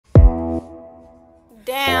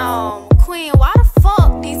Damn, Queen, why the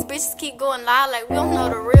fuck these bitches keep going live like we don't know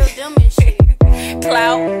the real them and shit?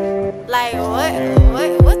 Clout. Like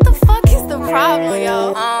what the fuck is the problem,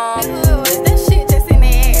 yo? That shit just in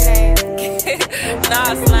their ass.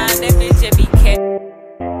 Nah, slime, that bitch just be cat.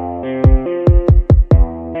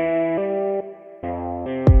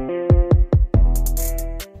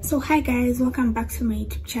 So hi guys, welcome back to my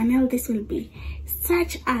YouTube channel. This will be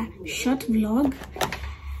such a short vlog,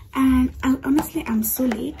 and honestly I'm so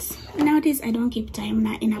late nowadays. I don't keep time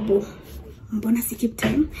na in a bow. Mbona si keep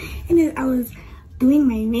time. And I was doing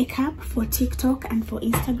my makeup for TikTok and for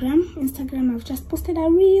Instagram. I've just posted a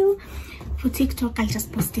reel. For TikTok I'll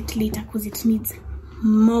just post it later because it needs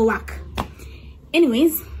more work.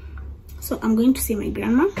 Anyways, so I'm going to see my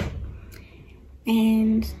grandma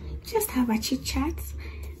and just have a chit chat.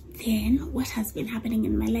 Then what has been happening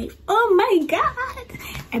in my life? Oh my god,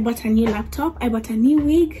 I bought a new laptop, I bought a new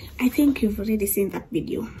wig. I think you've already seen that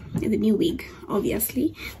video, the new wig,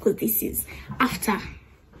 obviously, because this is after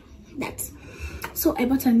that. So I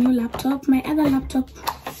bought a new laptop, my other laptop.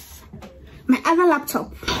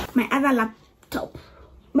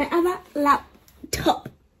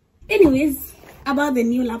 Anyways, about the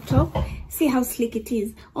new laptop, see how sleek it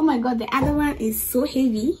is. Oh my god, the other one is so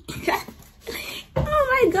heavy.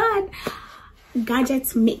 Oh my god,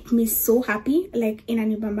 gadgets make me so happy, like in a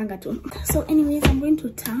new bambanga too. So anyways, I'm going to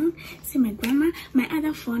town, see my grandma. My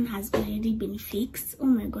other phone has already been fixed. Oh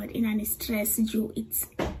my god, in a stress due, it's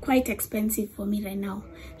quite expensive for me right now.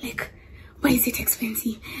 Like, why is it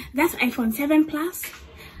expensive? That iPhone 7 Plus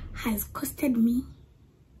has costed me,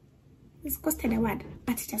 it's costed a word,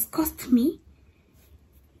 but it has cost me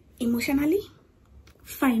emotionally,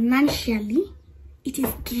 financially. It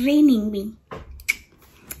is draining me.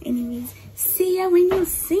 Anyways, see ya when you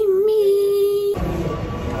see me.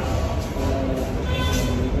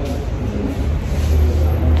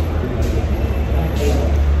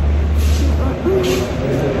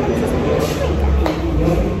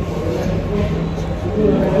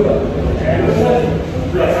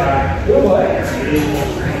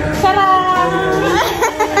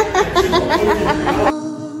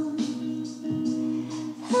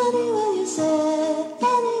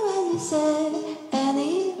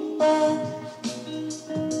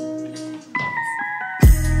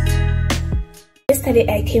 Yesterday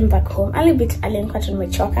I came back home a little bit early, nilikuwa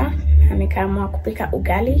nimechoka na nikaamua kupika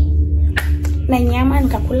ugali na nyama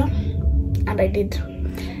nikakula, and I did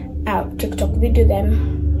a TikTok video, then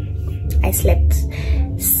I slept.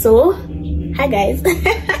 So hi guys. I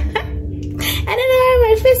don't know why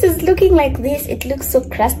my face is looking like this. It looks so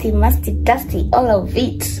crusty, musty, dusty, all of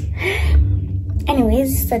it.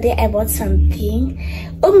 Anyways, today I bought something.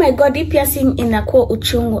 Oh my god, deep piercing in a ko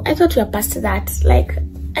uchungu. I thought we were past that. Like,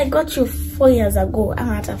 I got you 4 years ago, I'm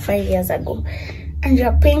at 5 years ago, and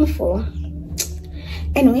you're painful.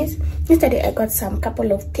 Anyways, yesterday I got some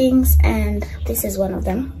couple of things, and this is one of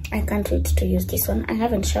them. I can't wait to use this one. I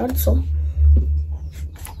haven't showered, so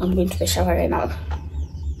I'm going to the shower right now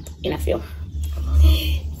in a few.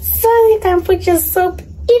 So you can put your soap in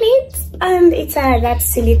it, and it's that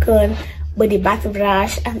silicone body bath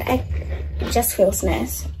brush, and it just feels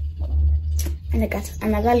nice. And I got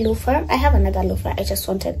another loofah. I have another loofah. I just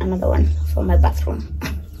wanted another one for my bathroom.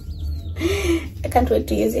 I can't wait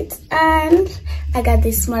to use it. And I got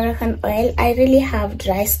this Moroccan oil. I really have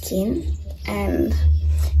dry skin, and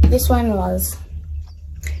this one was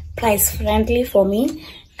price friendly for me.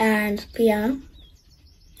 And yeah,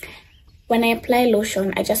 when I apply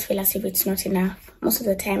lotion, I just feel as if it's not enough. Most of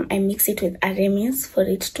the time I mix it with Aramis for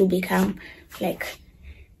it to become like,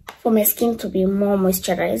 for my skin to be more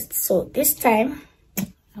moisturized. So this time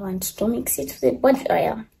I want to mix it with body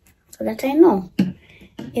oil so that I know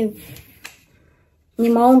if ni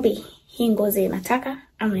maombi hii ngozi inataka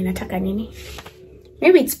ama inataka nini.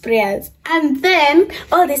 Maybe it's prayers. And then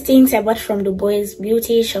all these things I bought from Dubois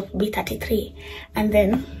Beauty, shop B33. And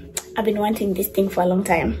then I've been wanting this thing for a long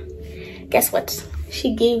time. Guess what?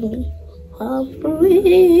 She gave me a free.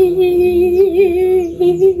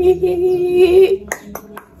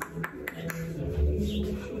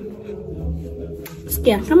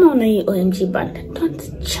 Yeah, come on, OMG band.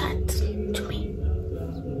 Don't chat to me.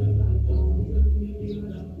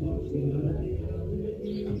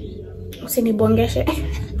 Usinibongeshe.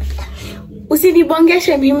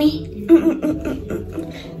 Usinibongeshe mimi.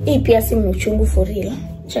 Hii pia si mchungu for real.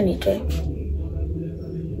 Acha nitoe.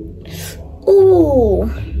 Ooh.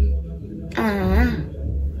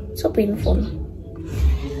 So painful.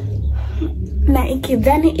 Na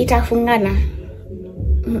ikidhani itafungana.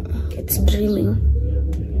 It's dreaming.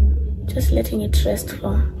 Just letting it rest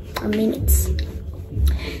for a minute.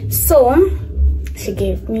 So she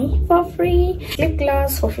gave me for free. Lip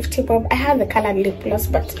gloss for 50 bob. I have the colored lip gloss,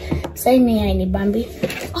 but say me any Bambi.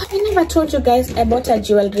 Oh, I never told you guys I bought a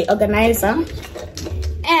jewelry organizer,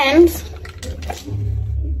 and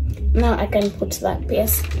now I can put that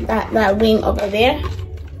piece, that ring over there.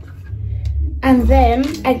 And then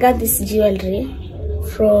I got this jewelry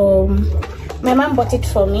from, my mom bought it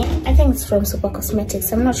for me. I think it's from Super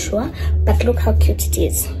Cosmetics, I'm not sure, but look how cute it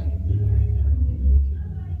is.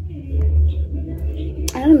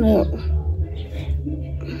 I don't know,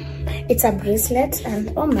 it's a bracelet,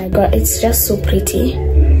 and oh my god, it's just so pretty.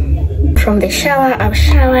 From the shower, I've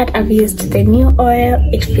showered, I've used the new oil,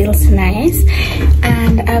 it feels nice,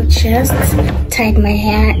 and I've just tied my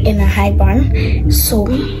hair in a high bun. So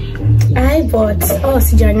I bought,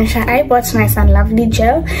 I bought Nice and Lovely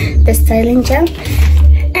gel, the styling gel,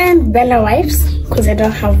 and Bella wipes, because I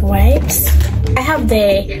don't have wipes. I have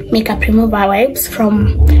the makeup remover wipes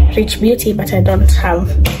from Rich Beauty, but I don't have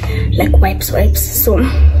like wipes. So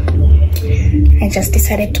I just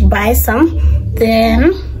decided to buy some.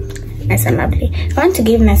 Then Nice and Lovely, I want to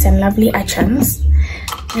give Nice and Lovely a chance,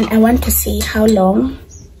 and I want to see how long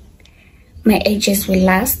my edges will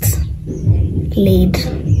last laid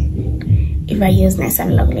if I use Nice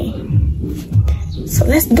and Lovely. So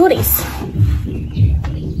let's do this.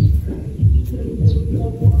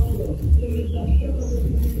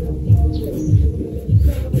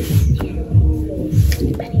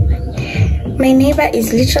 My neighbor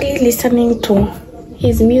is literally listening to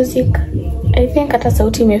his music. I think hata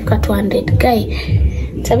sauti imefika 200. Guy,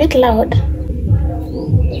 it's a bit loud.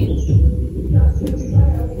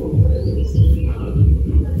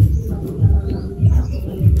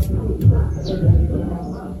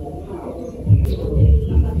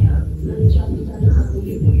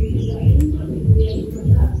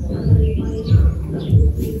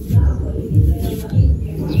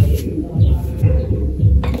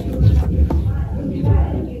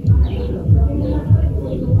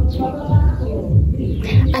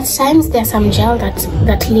 At times there's some gel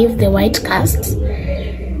that leave the white cast,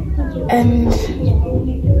 and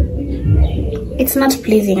it's not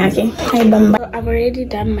pleasing. Okay, I've already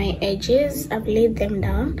done my edges, I've laid them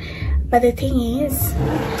down, but the thing is,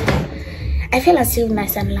 I feel as if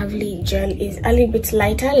Nice and Lovely gel is a little bit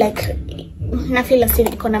lighter. Like I feel as if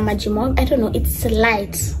it's gonna majimo. I don't know, it's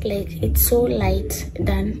light, like it's so light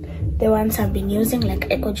than the ones I've been using, like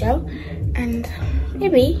Eco Gel, and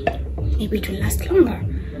maybe it will last longer.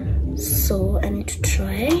 So I need to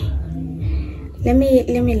try. Let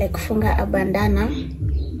me like funga a bandana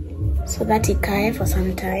so that it ikae for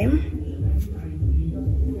some time.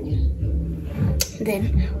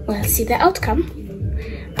 Then we'll see the outcome.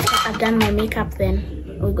 After I've done my makeup, then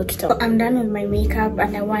we'll go to talk. So I'm done with my makeup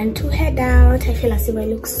and I want to head out. I feel as if I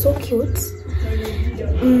look so cute.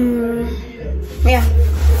 Yeah,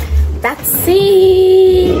 that's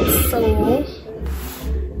it. So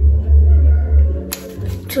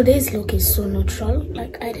today's look is so neutral.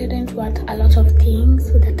 Like I didn't want a lot of things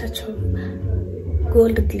with a touch of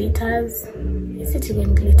gold glitters. Is it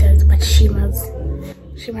even glitters? But shimmers,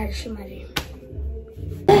 shimmery.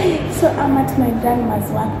 So I'm at my grandma's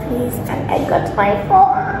workplace and I got my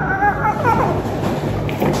phone.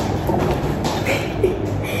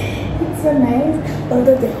 It's so nice.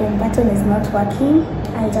 Although the home button is not working,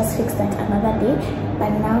 I'll just fix that another day. But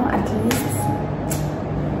now at least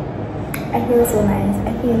I feel so nice.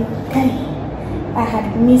 I feel I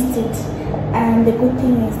had missed it, and the good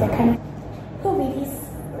thing is the kind of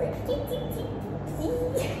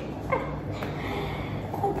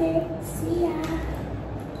okay, see ya.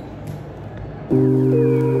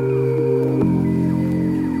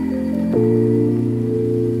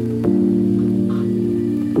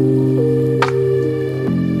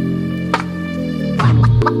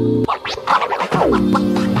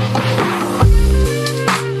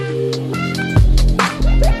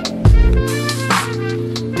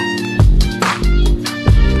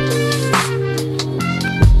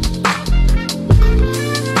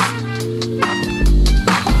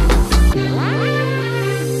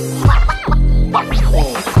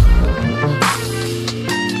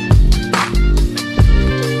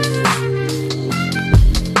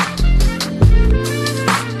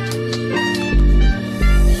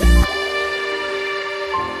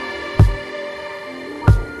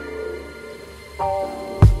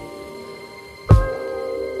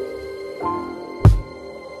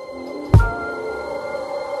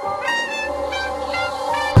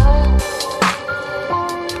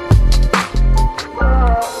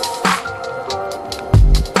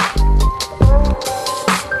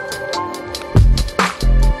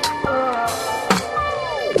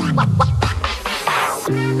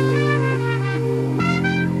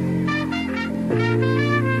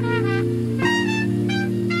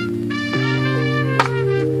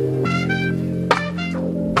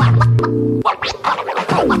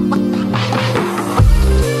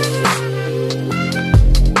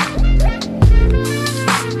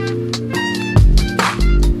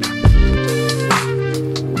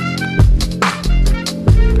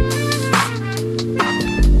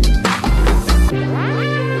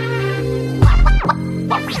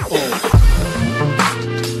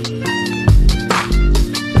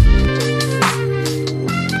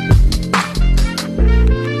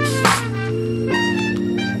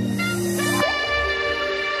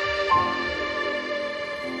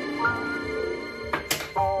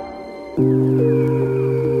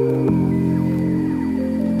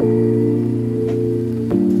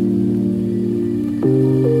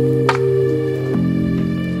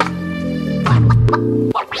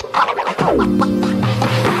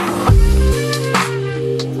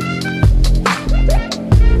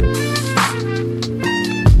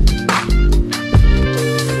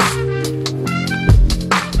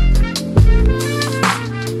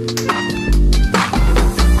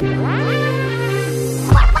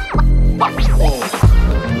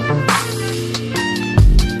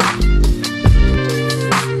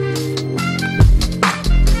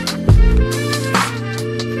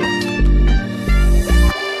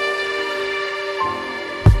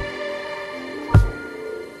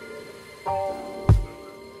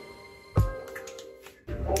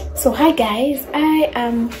 So hi guys, I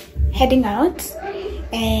am heading out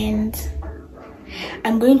and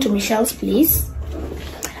I'm going to Michelle's place.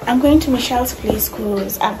 I'm going to Michelle's place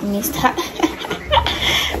because I've missed her.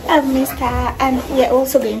 I've missed her, and we're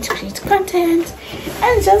also going to create content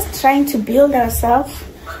and just trying to build ourselves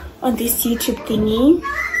on this YouTube thingy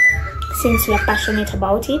since we are passionate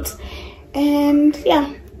about it. And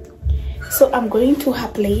yeah, so I'm going to her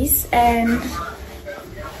place, and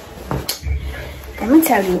let me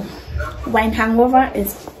tell you, wine hangover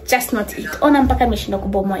is just not it. Ona mpaka nimeshinda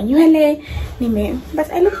kubomoa nywele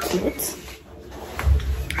but I look cute.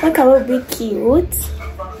 Like I will be cute.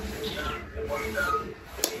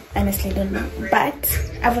 Honestly, don't know.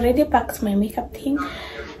 But I've already packed my makeup thing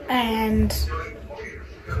and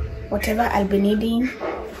whatever I'll be needing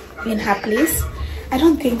in her place. I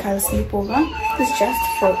don't think I'll sleep over. It's just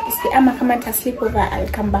for I'm a comment to sleep over. I'll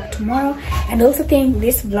come back tomorrow. And I also think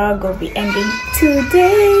this vlog will be ending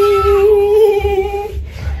today.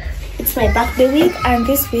 It's my birthday week, and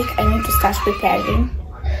this week I need to start preparing.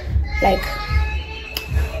 Like,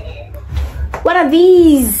 what are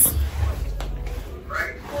these?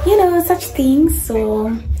 You know, such things.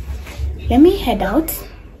 So let me head out.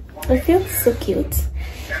 I feel so cute.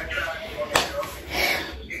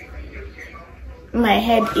 My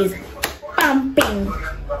head is pumping.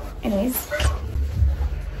 Anyways.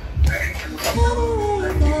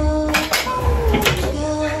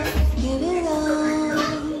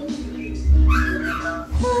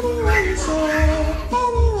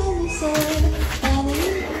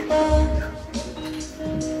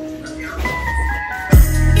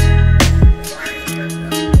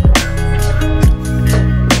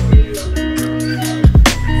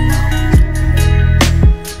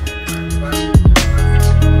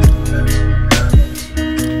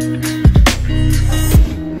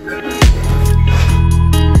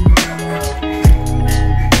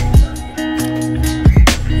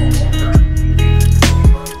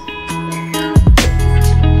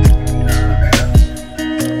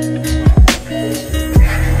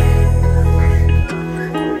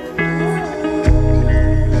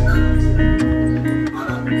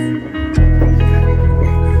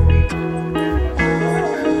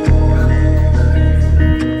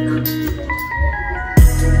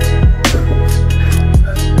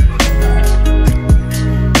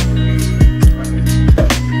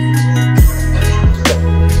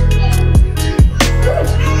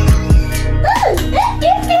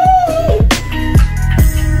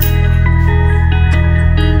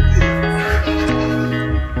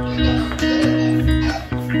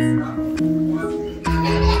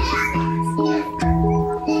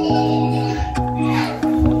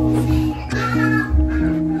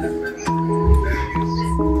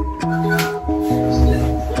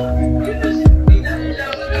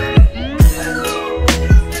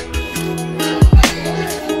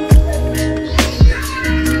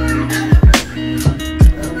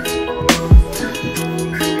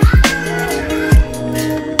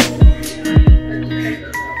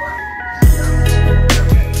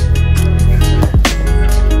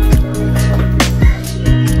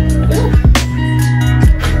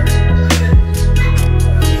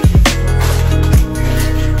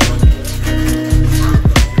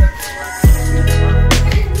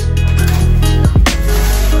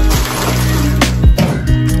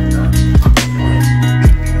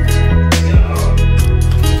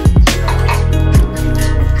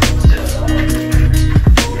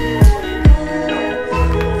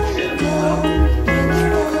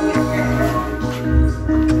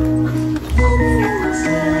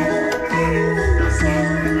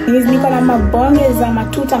 bonge za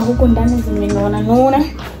matuta huko ndani zimenona.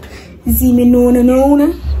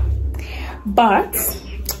 But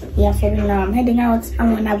yeah, for now I'm heading out.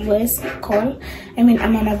 I'm on a voice call. I mean,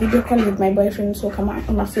 I'm on a video call with my boyfriend, so come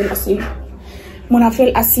on, I feel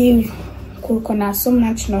as if kuna so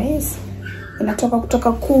much noise inatoka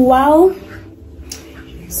kutoka kwao.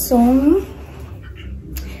 So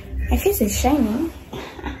my face is shining.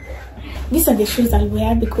 These are the shoes I'll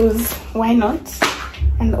wear because why not?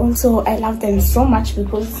 And also I love them so much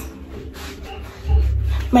because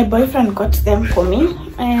my boyfriend got them for me,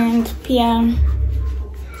 and pia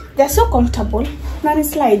they're so comfortable. Nani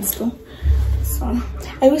slides too. So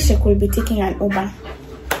I wish I could be taking an Uber.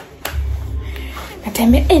 At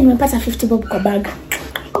time nimepata 50 bob kwa bag.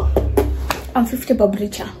 I'm 50 bob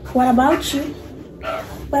richer. What about you?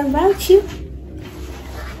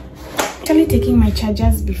 Actually taking my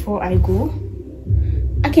chargers before I go.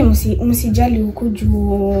 Okay, musijali huku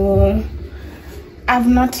juu I've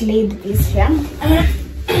not laid this here.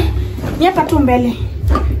 Nyapa tu mbele.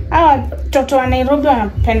 Toto wa Nairobi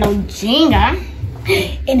wanapenda ujinga.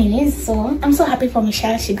 Anyways, so I'm so happy for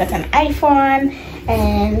Michelle. She got an iPhone,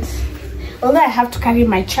 and although I have to carry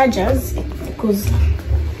my chargers because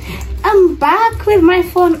I'm back with my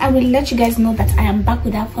phone, I will let you guys know that I am back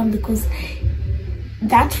with that phone because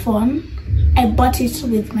that phone, I bought it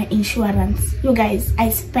with my insurance. You guys, I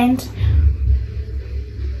spent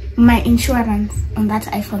my insurance on that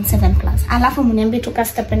iPhone 7 Plus. Alafu mniambie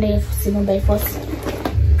tukastepende simu by force.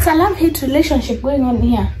 It's a love-hate relationship going on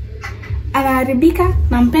here. Anaharibika,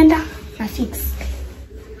 nampenda, na fix.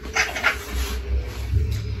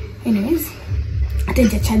 Anyways,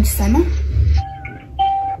 ataja charge sana.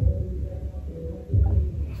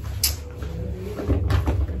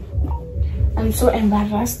 I'm so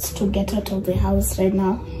embarrassed to get out of the house right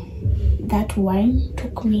now. That wine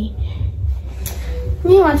took me.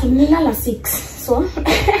 Me want to nilala 6.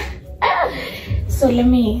 So let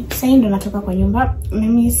me say ndo natoka kwa nyumba. Let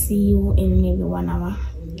me see you in maybe 1 hour,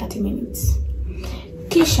 30 minutes.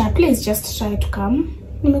 Kisha, please just try to come.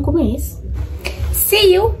 Nimekumiss.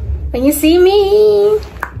 See you when you see me.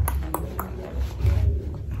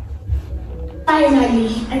 Finally,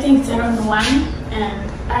 I think it's around 1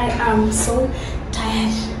 and I am so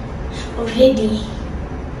tired already.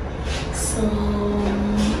 So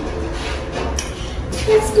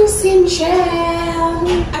let's go see Michelle.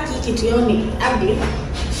 Akikitioni ugly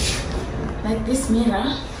like this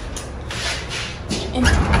mirror. And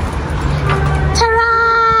ta-ra!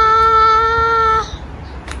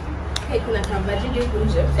 Hey, kuna kabadili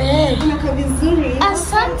kunje. Kuna kabizuri.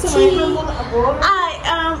 Asante.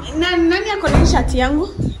 Nani akona shati yangu?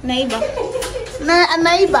 Naiva.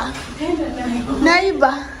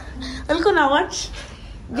 Naiva. Uliko na watch?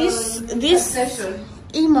 This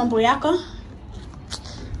hii mambo yako?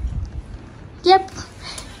 Yep.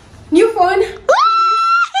 New phone.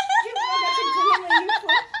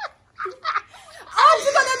 Oh,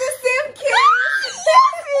 she got the same case.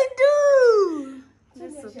 Yes, we do.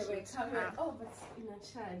 Oh, but in a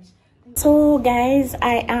charge. So guys,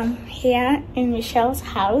 I am here in Michelle's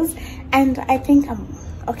house, and I think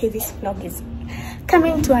okay, this vlog is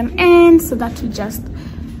coming to an end, so that we just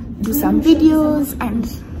do some videos, and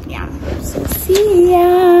yeah, so see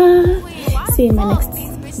ya. See you in my next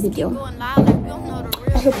video.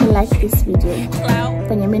 I hope you like this video.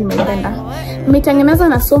 Benjamin Mependa. Metengeneza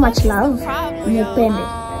na so much love. Mepende.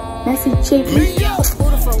 Nasi cheaply.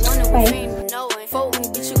 Bye.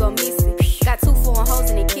 Got 2 foreign hoes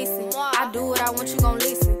and they kissing. I do what I want, you gon'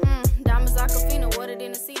 listen. Diamonds like a phoenix, what it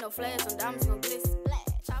in the sea, no flash on diamonds.